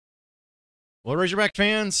Well, Razorback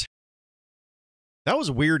fans, that was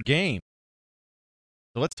a weird game.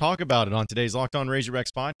 So let's talk about it on today's Locked On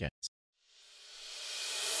Razorbacks podcast.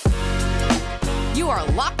 You are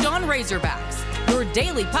Locked On Razorbacks, your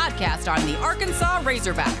daily podcast on the Arkansas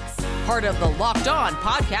Razorbacks, part of the Locked On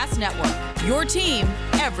Podcast Network, your team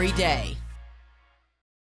every day.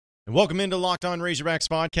 And welcome into Locked On Razorbacks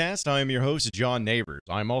podcast. I am your host, John Nabors.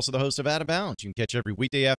 I'm also the host of Out of Bounds. You can catch every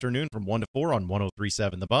weekday afternoon from 1 to 4 on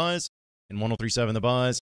 103.7 The Buzz and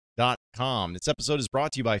 103.7thebuzz.com. This episode is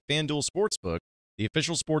brought to you by FanDuel Sportsbook, the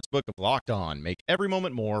official sportsbook of Locked On. Make every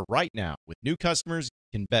moment more right now. With new customers,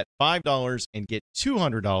 you can bet $5 and get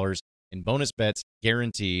 $200 in bonus bets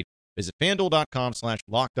guaranteed. Visit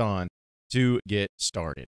FanDuel.com/LockedOn to get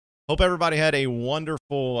started. Hope everybody had a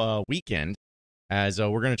wonderful weekend, as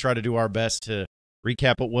we're going to try to do our best to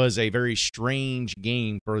recap what was a very strange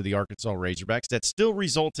game for the Arkansas Razorbacks that still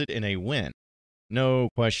resulted in a win. No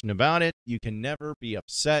question about it. You can never be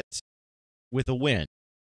upset with a win.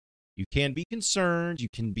 You can be concerned. You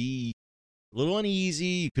can be a little uneasy.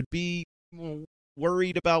 You could be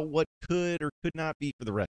worried about what could or could not be for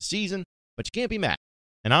the rest of the season, but you can't be mad.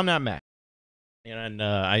 And I'm not mad. And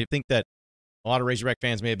I think that a lot of Razorback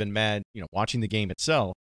fans may have been mad, watching the game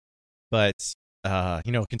itself. But,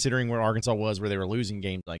 considering where Arkansas was, where they were losing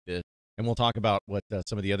games like this, and we'll talk about what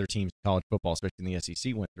some of the other teams in college football, especially in the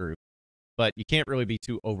SEC, went through. But you can't really be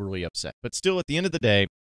too overly upset. But still, at the end of the day,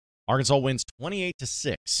 Arkansas wins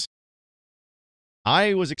 28-6.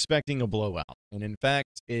 I was expecting a blowout. And in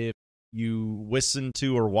fact, if you listened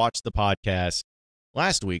to or watched the podcast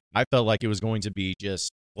last week, I felt like it was going to be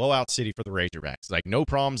just blowout city for the Razorbacks. Like, no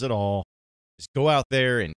problems at all. Just go out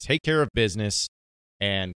there and take care of business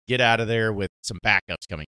and get out of there with some backups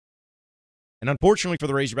coming. And unfortunately for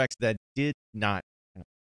the Razorbacks, that did not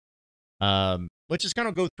happen. Let's just kind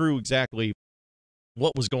of go through exactly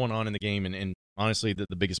what was going on in the game, and honestly, the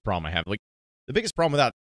biggest problem I have. Like, the biggest problem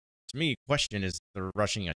without, to me, question is the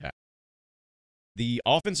rushing attack. The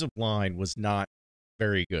offensive line was not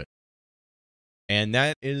very good. And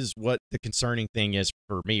that is what the concerning thing is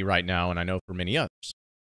for me right now, and I know for many others.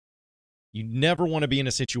 You never want to be in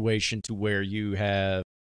a situation to where you have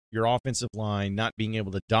your offensive line not being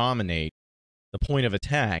able to dominate the point of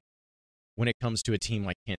attack when it comes to a team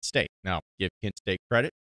like Kent State. Now, give Kent State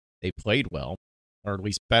credit. They played well, or at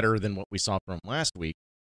least better than what we saw from last week.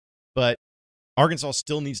 But Arkansas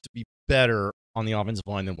still needs to be better on the offensive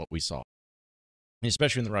line than what we saw, and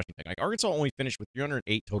especially in the rushing thing. Like, Arkansas only finished with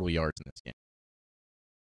 308 total yards in this game.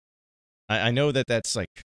 I know that that's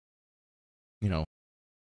like,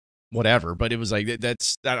 whatever, but it was like, I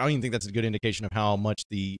don't even think that's a good indication of how much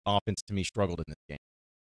the offense, to me, struggled in this game.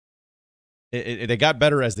 They got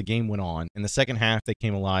better as the game went on. In the second half, they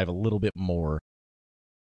came alive a little bit more.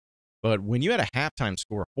 But when you had a halftime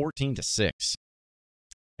score of 14-6,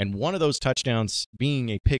 and one of those touchdowns being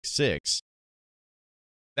a pick six,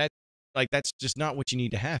 that's just not what you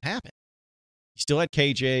need to have happen. You still had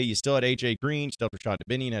KJ, you still had AJ Green, you still had Rashad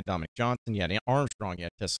Dubinion, you had Dominic Johnson, you had Armstrong, you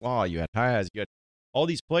had Tesla, you had Paz, you had all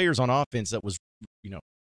these players on offense that was,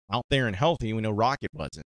 out there and healthy. We know Rocket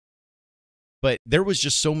wasn't. But there was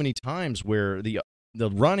just so many times where the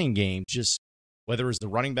running game, just whether it was the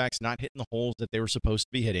running backs not hitting the holes that they were supposed to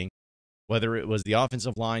be hitting, whether it was the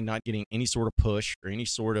offensive line not getting any sort of push or any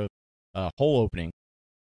sort of hole opening,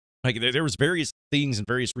 like there was various things and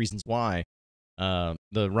various reasons why the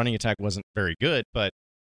running attack wasn't very good. But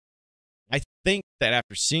I think that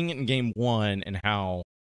after seeing it in game one and how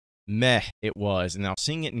meh it was, and now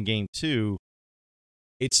seeing it in game two,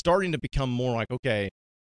 it's starting to become more like, okay,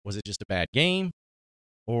 was it just a bad game?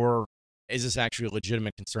 Or is this actually a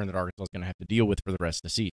legitimate concern that Arkansas is going to have to deal with for the rest of the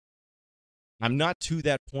season? I'm not to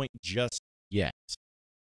that point just yet.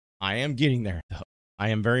 I am getting there, though. I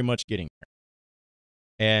am very much getting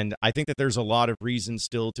there. And I think that there's a lot of reasons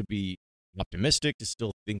still to be optimistic, to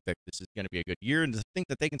still think that this is going to be a good year, and to think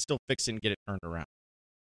that they can still fix it and get it turned around.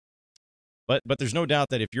 But there's no doubt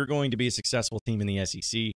that if you're going to be a successful team in the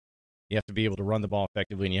SEC, you have to be able to run the ball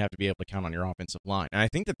effectively, and you have to be able to count on your offensive line. And I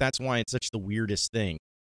think that that's why it's such the weirdest thing,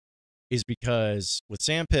 is because with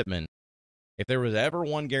Sam Pittman, if there was ever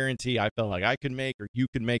one guarantee I felt like I could make, or you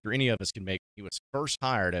could make, or any of us could make, he was first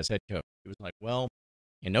hired as head coach. It was like, well,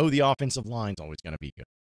 the offensive line's always going to be good,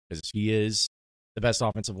 because he is the best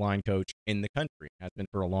offensive line coach in the country. Has been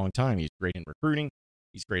for a long time. He's great in recruiting.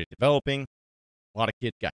 He's great at developing. A lot of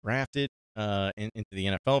kids got drafted into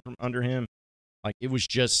the NFL from under him. Like, it was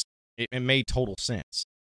just, it made total sense.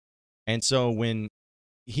 And so when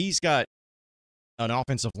he's got an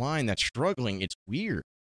offensive line that's struggling, it's weird.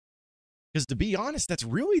 Because to be honest, that's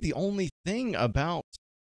really the only thing about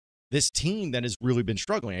this team that has really been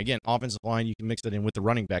struggling. Again, offensive line, you can mix that in with the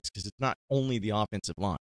running backs because it's not only the offensive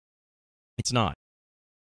line. It's not.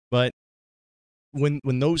 But when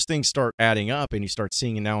those things start adding up and you start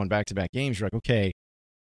seeing it now in back-to-back games, you're like, okay,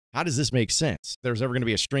 how does this make sense? If there's ever going to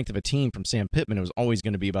be a strength of a team from Sam Pittman, it was always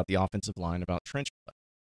going to be about the offensive line, about trench play.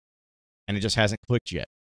 And it just hasn't clicked yet.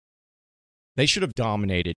 They should have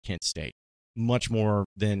dominated Kent State much more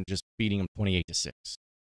than just beating them 28-6.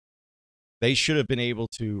 They should have been able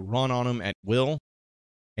to run on them at will,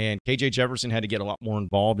 and KJ Jefferson had to get a lot more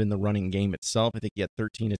involved in the running game itself. I think he had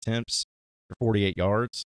 13 attempts for 48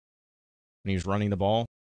 yards when he was running the ball.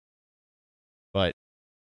 But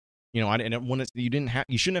you shouldn't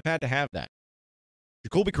have had to have that.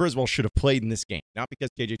 Jacoby Criswell should have played in this game, not because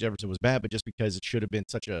KJ Jefferson was bad, but just because it should have been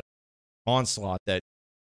such a onslaught that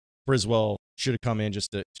Criswell should have come in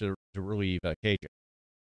just to relieve KJ.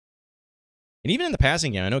 And even in the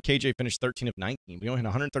passing game, I know KJ finished 13 of 19. We only had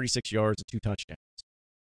 136 yards and 2 touchdowns.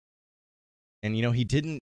 And, he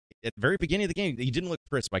didn't, at the very beginning of the game, he didn't look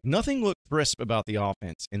crisp. Like, nothing looked crisp about the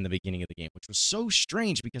offense in the beginning of the game, which was so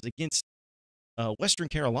strange because against Western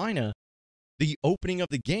Carolina, the opening of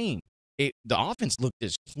the game, the offense looked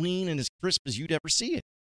as clean and as crisp as you'd ever see it.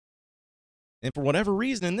 And for whatever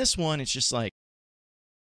reason, in this one, it's just like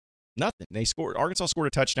nothing. Arkansas scored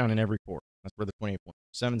a touchdown in every quarter. That's where the 28 points.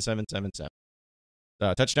 7-7, 7-7.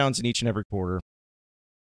 Touchdowns in each and every quarter.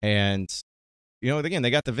 And, again, they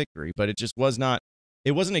got the victory, but it just wasn't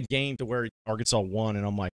a game to where Arkansas won, and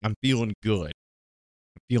I'm like, I'm feeling good.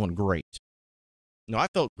 I'm feeling great. No, I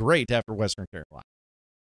felt great after Western Carolina.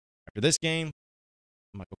 After this game,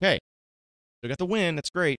 I'm like, okay, they got the win. That's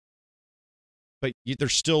great. But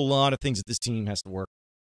there's still a lot of things that this team has to work.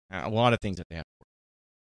 A lot of things that they have to work.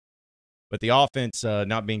 But the offense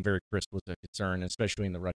not being very crisp was a concern, especially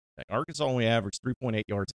in the rushing attack. Arkansas only averaged 3.8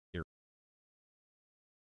 yards a carry.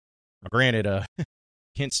 Now, granted,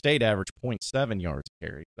 Kent State averaged 0.7 yards a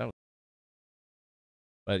carry.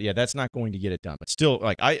 But yeah, that's not going to get it done. But still,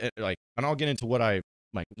 and I'll get into what I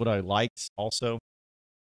liked also.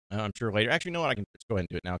 I'm sure later. Actually, no, I can just go ahead and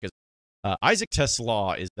do it now because Isaac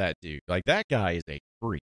TeSlaa is that dude. Like, that guy is a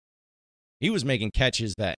freak. He was making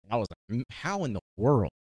catches that I was like, how in the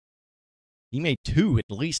world? He made two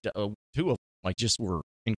of just were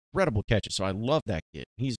incredible catches. So I love that kid.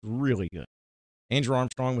 He's really good. Andrew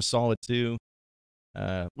Armstrong was solid too.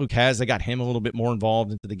 Luke they got him a little bit more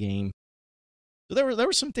involved into the game. So there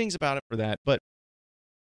were some things about it for that, but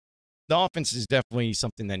the offense is definitely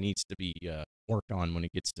something that needs to be worked on when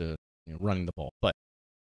it gets to running the ball. But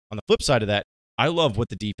on the flip side of that, I love what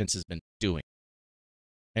the defense has been doing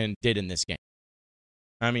and did in this game.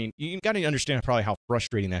 I mean, you got to understand probably how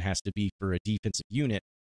frustrating that has to be for a defensive unit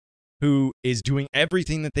who is doing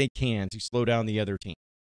everything that they can to slow down the other team.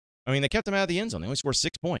 I mean, they kept them out of the end zone. They only scored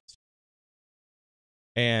 6 points.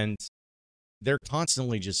 And they're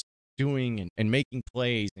constantly just doing and making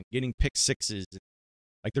plays and getting pick sixes.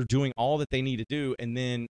 Like, they're doing all that they need to do, and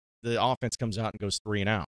then the offense comes out and goes 3 and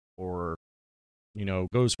out, or,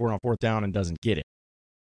 goes for it on 4th down and doesn't get it.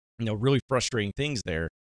 Really frustrating things there.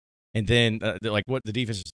 And then, what the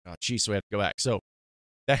defense is, oh, geez, so we have to go back. So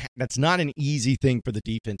that's not an easy thing for the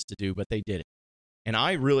defense to do, but they did it. And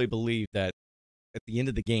I really believe that at the end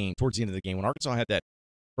of the game, towards the end of the game, when Arkansas had that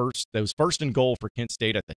was first and goal for Kent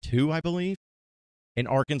State at the 2, I believe, and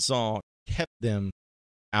Arkansas kept them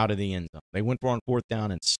out of the end zone. They went for on 4th down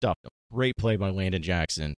and stuffed them. Great play by Landon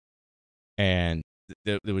Jackson. And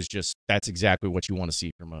it was just, that's exactly what you want to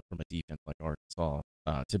see from a defense like Arkansas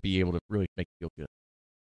to be able to really make you feel good.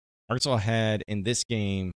 Arkansas had in this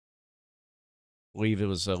game, I believe it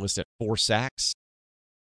was listed at 4 sacks.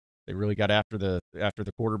 They really got after the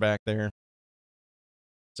quarterback there.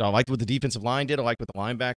 So I liked what the defensive line did. I liked what the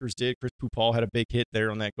linebackers did. Chris Pupal had a big hit there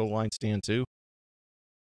on that goal line stand too.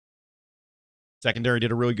 Secondary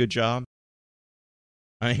did a really good job.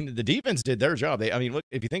 I mean, the defense did their job. Look,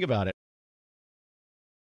 if you think about it,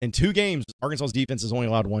 in 2 games, Arkansas's defense has only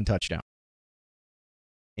allowed 1 touchdown.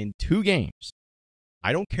 In 2 games.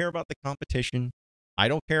 I don't care about the competition. I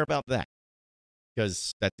don't care about that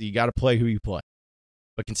because you got to play who you play.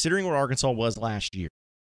 But considering where Arkansas was last year,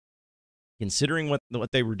 considering what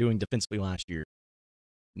they were doing defensively last year,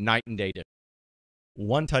 night and day difference.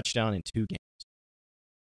 1 touchdown in 2 games.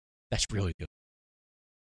 That's really good.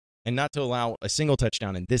 And not to allow a single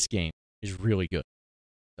touchdown in this game is really good.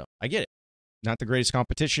 So I get it. Not the greatest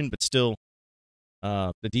competition, but still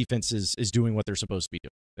the defense is doing what they're supposed to be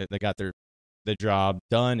doing. They got the job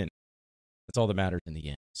done, and that's all that matters in the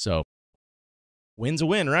end. So win's a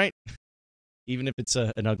win, right? Even if it's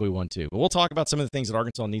an ugly one too. But we'll talk about some of the things that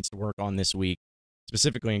Arkansas needs to work on this week,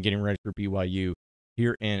 specifically in getting ready for BYU.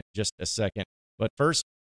 here in just a second. But first,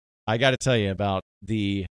 I got to tell you about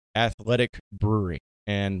the Athletic Brewery.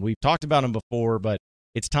 And we've talked about them before, but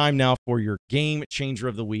it's time now for your Game Changer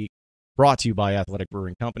of the Week, brought to you by Athletic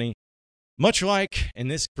Brewing Company. Much like, in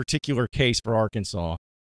this particular case for Arkansas,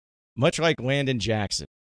 much like Landon Jackson,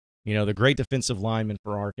 the great defensive lineman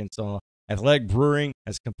for Arkansas, Athletic Brewing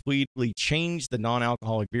has completely changed the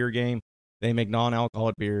non-alcoholic beer game. They make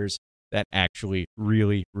non-alcoholic beers that actually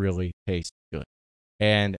really, really taste good.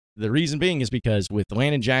 And the reason being is because with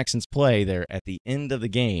Landon Jackson's play there at the end of the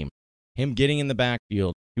game, him getting in the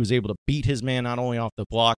backfield, he was able to beat his man not only off the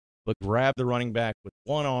block, but grab the running back with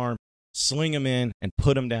one arm, sling him in, and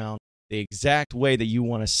put him down the exact way that you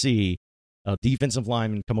want to see a defensive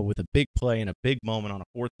lineman come up with a big play in a big moment on a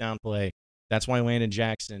fourth down play. That's why Landon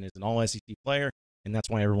Jackson is an all-SEC player, and that's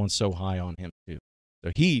why everyone's so high on him too.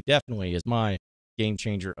 So he definitely is my game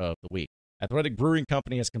changer of the week. Athletic Brewing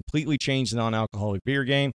Company has completely changed the non-alcoholic beer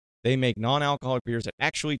game. They make non-alcoholic beers that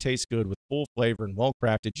actually taste good with full flavor and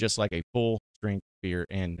well-crafted, just like a full-strength beer,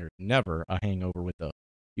 and there's never a hangover with those.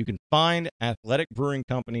 You can find Athletic Brewing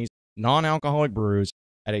Company's non-alcoholic brews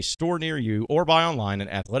at a store near you or buy online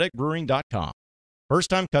at athleticbrewing.com.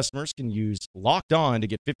 First-time customers can use Locked On to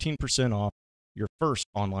get 15% off your first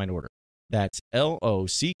online order. That's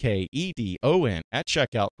LOCKEDON at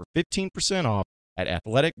checkout for 15% off at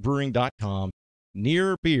athleticbrewing.com.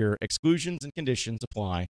 Near beer, exclusions and conditions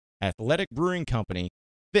apply. Athletic Brewing Company,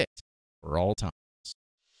 fit for all times.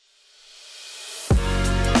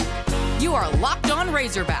 You are Locked On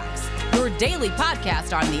Razorbacks, your daily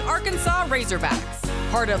podcast on the Arkansas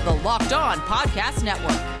Razorbacks, part of the Locked On Podcast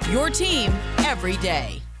Network, your team every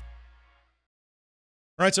day.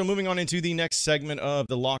 All right, so moving on into the next segment of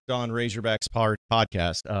the Locked On Razorbacks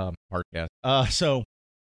podcast.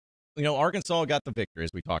 Arkansas got the victory,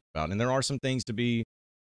 as we talked about, and there are some things to be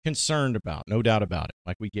concerned about, no doubt about it.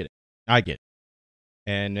 Like, we get it. I get it.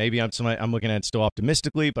 And maybe I'm looking at it still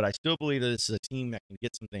optimistically, but I still believe that this is a team that can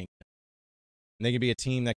get some things done. And they can be a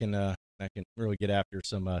team that can really get after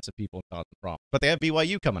some people and cause some problems. But they have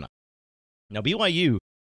BYU coming up. Now, BYU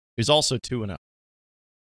is also 2-0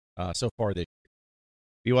 so far this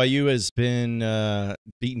year. BYU has been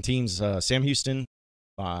beating teams, Sam Houston,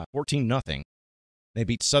 14-0. They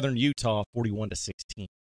beat Southern Utah 41-16.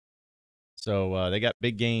 So they got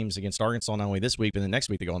big games against Arkansas not only this week, but the next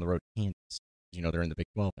week they go on the road to Kansas. They're in the Big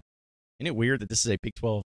 12. Isn't it weird that this is a Big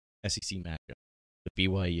 12 SEC matchup with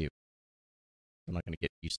BYU? I'm not going to get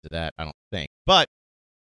used to that, I don't think. But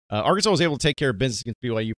Arkansas was able to take care of business against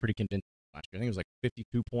BYU pretty convincingly last year. I think it was like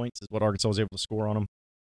 52 points is what Arkansas was able to score on them.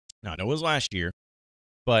 Now, I know it was last year,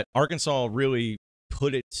 but Arkansas really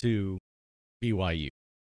put it to BYU.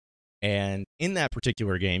 And in that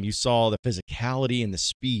particular game, you saw the physicality and the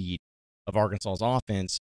speed of Arkansas's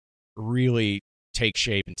offense really take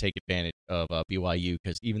shape and take advantage of BYU,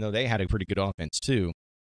 because even though they had a pretty good offense too,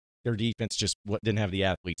 their defense just didn't have the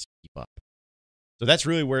athletes to keep up. So that's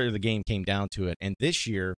really where the game came down to it. And this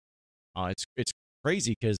year, it's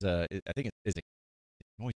crazy because I think I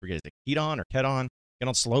always forget, is it Kedon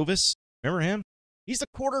Slovis? Remember him? He's the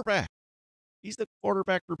quarterback. He's the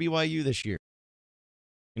quarterback for BYU this year.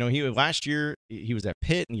 Last year he was at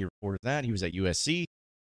Pitt, and the year before that he was at USC,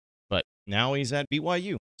 but now he's at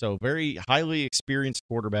BYU. So very highly experienced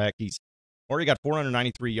quarterback. He's already got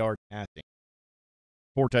 493 yards passing,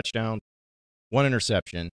 4 touchdowns, 1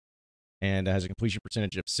 interception, and has a completion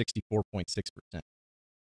percentage of 64.6%.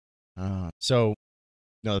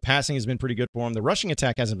 The passing has been pretty good for him. The rushing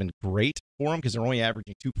attack hasn't been great for him because they're only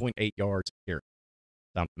averaging 2.8 yards a carry.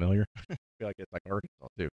 Sound familiar? I feel like it's like Arkansas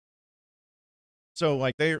too. So,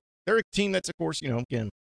 they're a team that's, of course, again,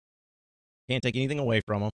 can't take anything away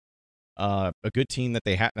from them. A good team that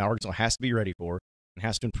Arkansas has to be ready for and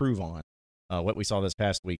has to improve on what we saw this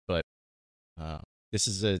past week. But this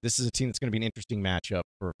is a team that's going to be an interesting matchup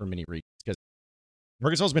for many reasons, because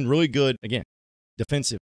Arkansas has been really good, again,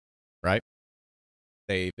 defensive, right?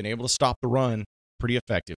 They've been able to stop the run pretty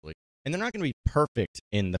effectively. And they're not going to be perfect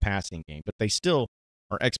in the passing game, but they still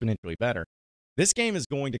are exponentially better. This game is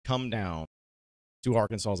going to come down to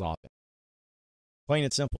Arkansas's offense. Plain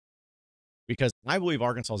and simple. Because I believe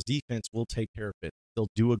Arkansas's defense will take care of it. They'll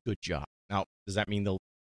do a good job. Now, does that mean they'll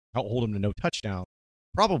hold them to no touchdown?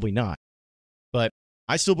 Probably not. But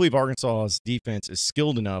I still believe Arkansas's defense is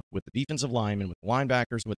skilled enough with the defensive linemen, with the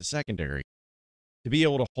linebackers, with the secondary, to be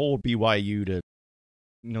able to hold BYU to,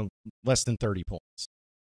 less than 30 points.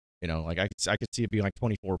 I could see it be like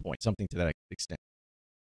 24 points, something to that extent.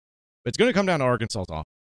 But it's going to come down to Arkansas's offense.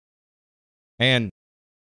 And,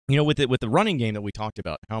 with the running game that we talked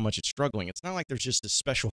about, how much it's struggling, it's not like there's just a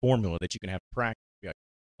special formula that you can have practice. Be like,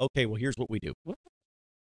 okay, well, here's what we do.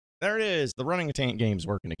 There it is. The running tank game's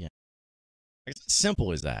working again. It's as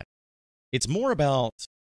simple as that. It's more about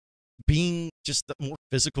being just the more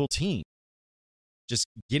physical team. Just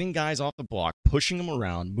getting guys off the block, pushing them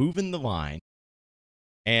around, moving the line.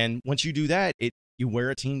 And once you do that, you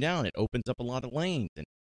wear a team down. It opens up a lot of lanes. And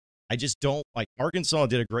I just don't like Arkansas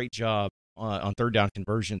did a great job on third down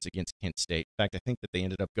conversions against Kent State. In fact, I think that they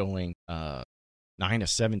ended up going 9 of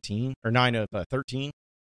 17 or 9 of 13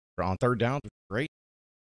 on third down, which was great.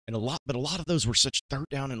 And a lot of those were such third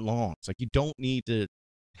down and longs. Like you don't need to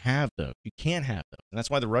have those. You can't have those. And that's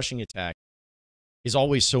why the rushing attack is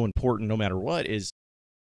always so important no matter what is,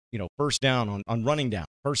 first down on running down,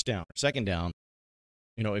 first down or second down.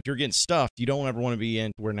 If you're getting stuffed, you don't ever want to be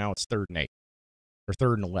in where now it's 3rd and 8 or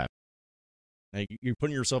 3rd and 11. Like you're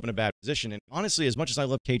putting yourself in a bad position. And honestly, as much as I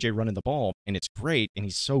love KJ running the ball, and it's great, and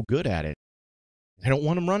he's so good at it, I don't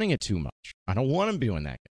want him running it too much. I don't want him doing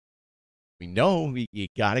that. We know you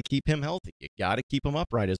got to keep him healthy. You got to keep him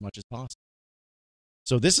upright as much as possible.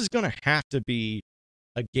 So this is going to have to be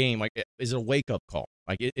a game. Like, is it a wake-up call?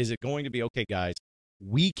 Like, is it going to be, okay, guys,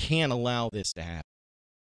 we can't allow this to happen.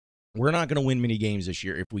 We're not going to win many games this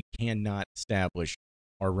year if we cannot establish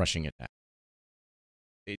our rushing attack.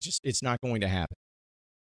 It's not going to happen.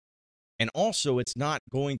 And also, it's not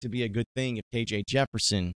going to be a good thing if KJ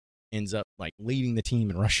Jefferson ends up like leading the team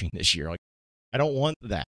in rushing this year. Like, I don't want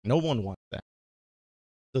that. No one wants that.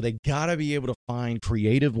 So they got to be able to find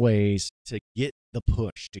creative ways to get the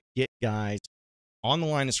push, to get guys on the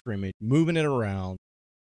line of scrimmage, moving it around,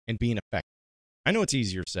 and being effective. I know it's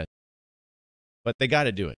easier said, but they got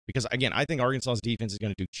to do it. Because, again, I think Arkansas's defense is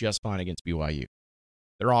going to do just fine against BYU.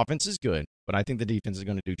 Their offense is good, but I think the defense is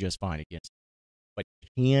going to do just fine against them. But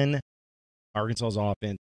can Arkansas's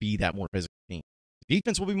offense be that more physical team? The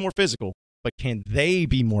defense will be more physical, but can they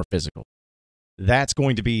be more physical? That's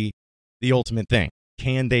going to be the ultimate thing.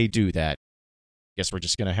 Can they do that? Guess we're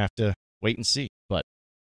just going to have to wait and see. But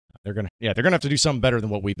they're going to have to do something better than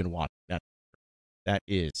what we've been watching. That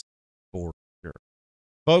is for sure.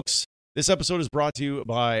 Folks, this episode is brought to you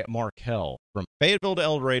by Markel. From Fayetteville to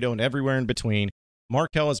El Dorado and everywhere in between,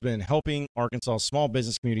 Markel has been helping Arkansas small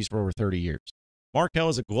business communities for over 30 years. Markel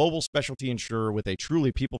is a global specialty insurer with a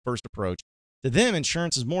truly people-first approach. To them,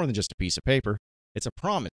 insurance is more than just a piece of paper. It's a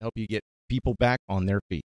promise to help you get people back on their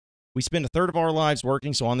feet. We spend a third of our lives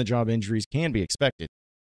working, so on-the-job injuries can be expected.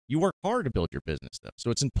 You work hard to build your business, though,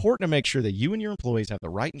 so it's important to make sure that you and your employees have the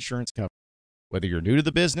right insurance coverage. Whether you're new to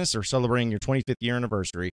the business or celebrating your 25th year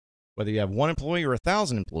anniversary, whether you have 1 employee or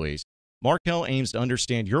 1,000 employees, Markel aims to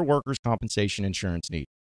understand your workers' compensation insurance needs.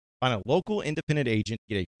 Find a local independent agent,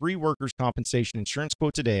 get a free workers' compensation insurance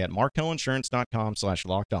quote today at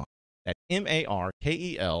markelinsurance.com/lockedon. That's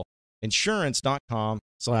MARKEL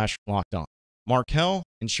insurance.com/lockedon. Markel,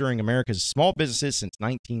 insuring America's small businesses since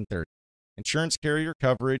 1930. Insurance carrier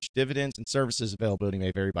coverage, dividends, and services availability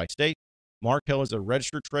may vary by state. Markel is a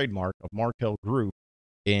registered trademark of Markel Group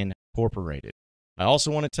Incorporated. I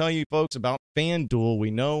also want to tell you folks about FanDuel.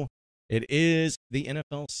 We know it is the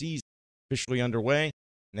NFL season officially underway,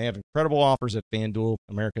 and they have incredible offers at FanDuel,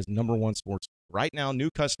 America's #1 sports. Right now, new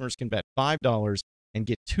customers can bet $5 and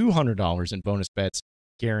get $200 in bonus bets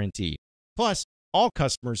guaranteed. Plus, all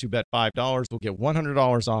customers who bet $5 will get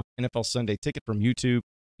 $100 off NFL Sunday Ticket from YouTube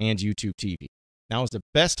and YouTube TV. Now is the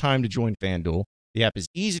best time to join FanDuel. The app is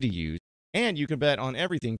easy to use, and you can bet on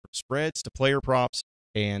everything from spreads to player props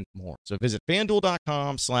and more. So visit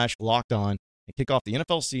FanDuel.com/lockedon and kick off the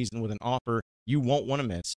NFL season with an offer you won't want to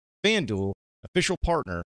miss. FanDuel, official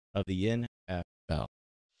partner of the NFL.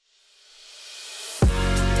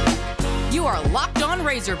 You are Locked On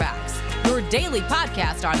Razorbacks, your daily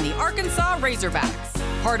podcast on the Arkansas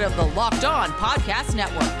Razorbacks, part of the Locked On Podcast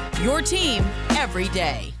Network, your team every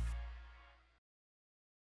day.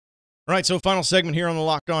 All right, so final segment here on the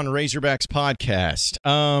Locked On Razorbacks podcast.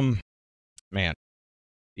 Man,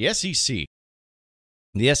 the SEC,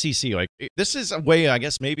 like this is a way, I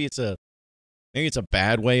guess maybe it's a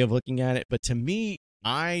bad way of looking at it, but to me,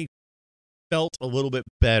 I felt a little bit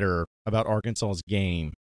better about Arkansas's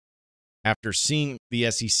game after seeing the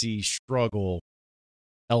SEC struggle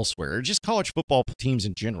elsewhere, or just college football teams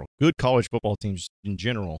in general. Good college football teams in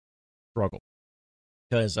general struggle.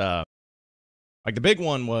 Because, like, the big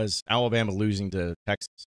one was Alabama losing to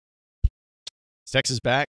Texas. Is Texas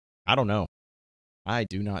back? I don't know. I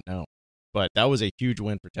do not know. But that was a huge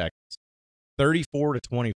win for Texas.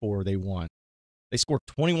 34-24, they won. They scored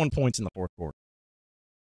 21 points in the fourth quarter.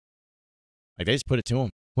 Like, they just put it to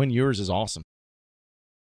them. Quinn Ewers is awesome.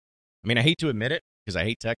 I mean, I hate to admit it because I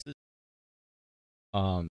hate Texas.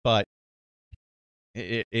 But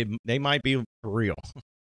they might be for real.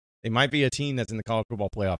 They might be a team that's in the college football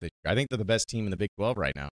playoff this year. I think they're the best team in the Big 12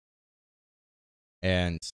 right now.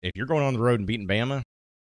 And if you're going on the road and beating Bama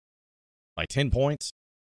by 10 points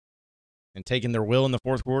and taking their will in the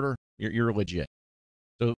fourth quarter, you're legit.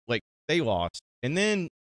 So, like, they lost. And then,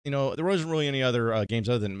 there wasn't really any other games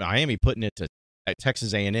other than Miami putting it at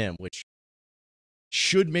Texas A&M, which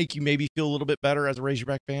should make you maybe feel a little bit better as a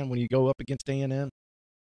Razorback fan when you go up against A&M.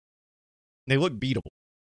 They look beatable.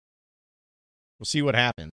 We'll see what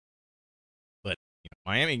happens. But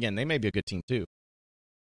Miami, again, they may be a good team too.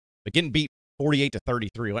 But getting beat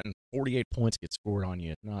 48-33, letting 48 points get scored on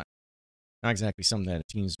you, not exactly something that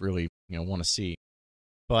teams really want to see.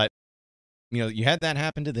 But you had that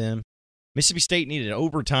happen to them. Mississippi State needed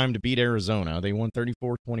overtime to beat Arizona. They won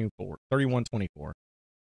 31-24.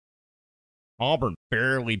 Auburn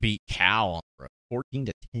barely beat Cal on the road,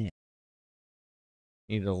 14-10.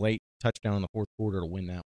 Needed a late touchdown in the fourth quarter to win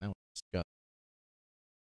that one. That was disgusting.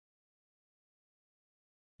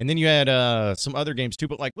 And then you had some other games too,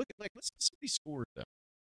 but let's look at some of these scores though.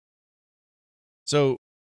 So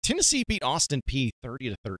Tennessee beat Austin Peay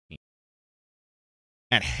 30-13.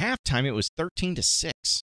 At halftime, it was 13-6.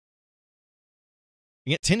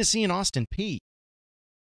 You get Tennessee and Austin Peay.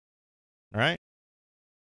 All right.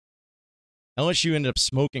 LSU ended up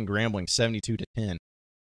smoking Grambling 72-10. Well,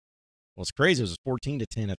 it's crazy. It was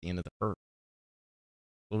 14-10 at the end of the first.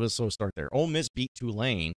 A little bit of a slow start there. Ole Miss beat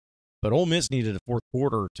Tulane. But Ole Miss needed a fourth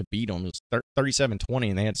quarter to beat them. It was 37-20,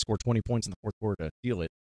 and they had to score 20 points in the fourth quarter to steal it.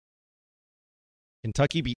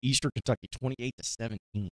 Kentucky beat Eastern Kentucky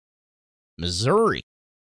 28-17. Missouri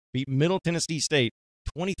beat Middle Tennessee State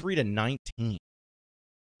 23-19.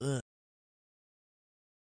 Ugh.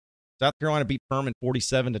 South Carolina beat Furman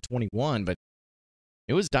 47-21, but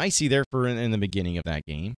it was dicey there in the beginning of that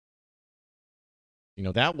game.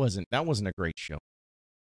 That wasn't a great show.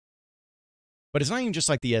 But it's not even just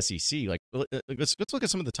like the SEC. Like, let's look at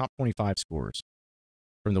some of the top 25 scores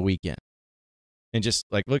from the weekend. And just,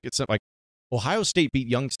 look at something like Ohio State beat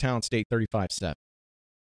Youngstown State 35-7.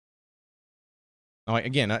 Now,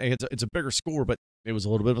 again, it's a bigger score, but it was a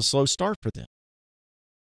little bit of a slow start for them.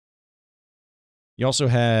 You also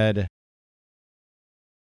had,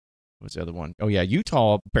 what's the other one? Oh, yeah,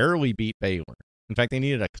 Utah barely beat Baylor. In fact, they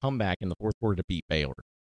needed a comeback in the fourth quarter to beat Baylor.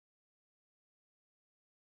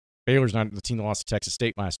 Baylor's not the team that lost to Texas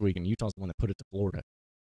State last week, and Utah's the one that put it to Florida.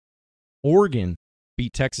 Oregon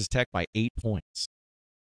beat Texas Tech by 8 points.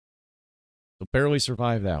 So barely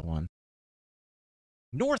survived that one.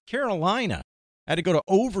 North Carolina had to go to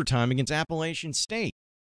overtime against Appalachian State,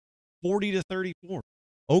 40-34.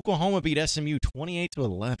 Oklahoma beat SMU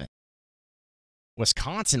 28-11.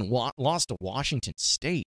 Wisconsin lost to Washington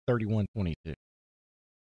State 31-22.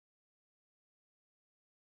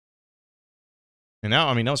 And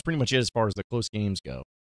now, that was pretty much it as far as the close games go.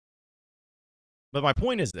 But my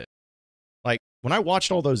point is that, when I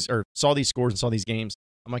watched all those, or saw these scores and saw these games,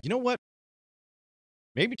 I'm like, you know what?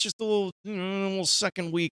 Maybe it's just a little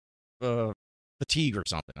second week fatigue or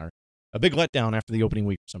something, or a big letdown after the opening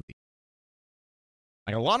week or something.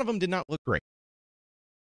 A lot of them did not look great.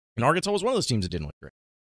 And Arkansas was one of those teams that didn't look great.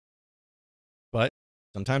 But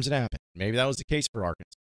sometimes it happened. Maybe that was the case for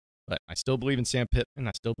Arkansas. But I still believe in Sam Pittman.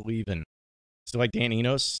 I still like Dan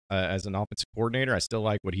Enos as an offensive coordinator. I still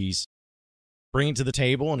like what he's bringing to the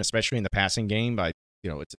table, and especially in the passing game.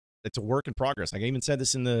 It's a work in progress. I even said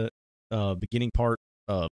this in the beginning part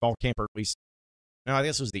of fall camp, or at least, I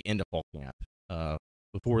guess it was the end of fall camp,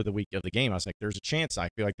 before the week of the game. I was like, there's a chance I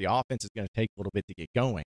feel like the offense is going to take a little bit to get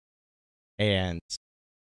going. And,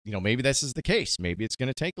 maybe this is the case. Maybe it's going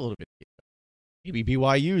to take a little bit to get going. Maybe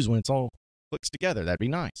BYU's when it's all clicks together. That'd be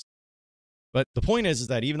nice. But the point is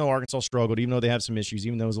that even though Arkansas struggled, even though they have some issues,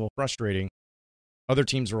 even though it was a little frustrating, other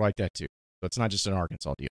teams were like that too. So it's not just an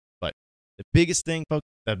Arkansas deal. But the biggest thing, folks,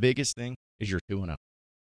 is you're 2-0.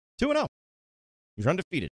 2-0. You're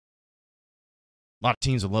undefeated. A lot of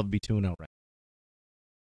teams would love to be 2-0 right now.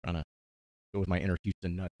 Trying to go with my inner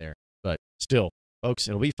Houston nut there. But still, folks,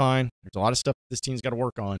 it'll be fine. There's a lot of stuff this team's got to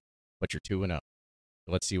work on, but you're 2-0. So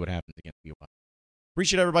let's see what happens against BYU.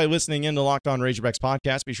 Appreciate everybody listening in to Locked On Razorbacks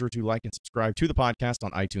podcast. Be sure to like and subscribe to the podcast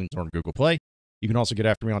on iTunes or on Google Play. You can also get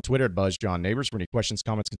after me on Twitter at BuzzJohnNabors for any questions,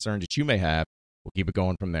 comments, concerns that you may have. We'll keep it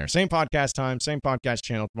going from there. Same podcast time, same podcast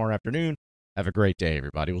channel tomorrow afternoon. Have a great day,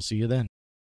 everybody. We'll see you then.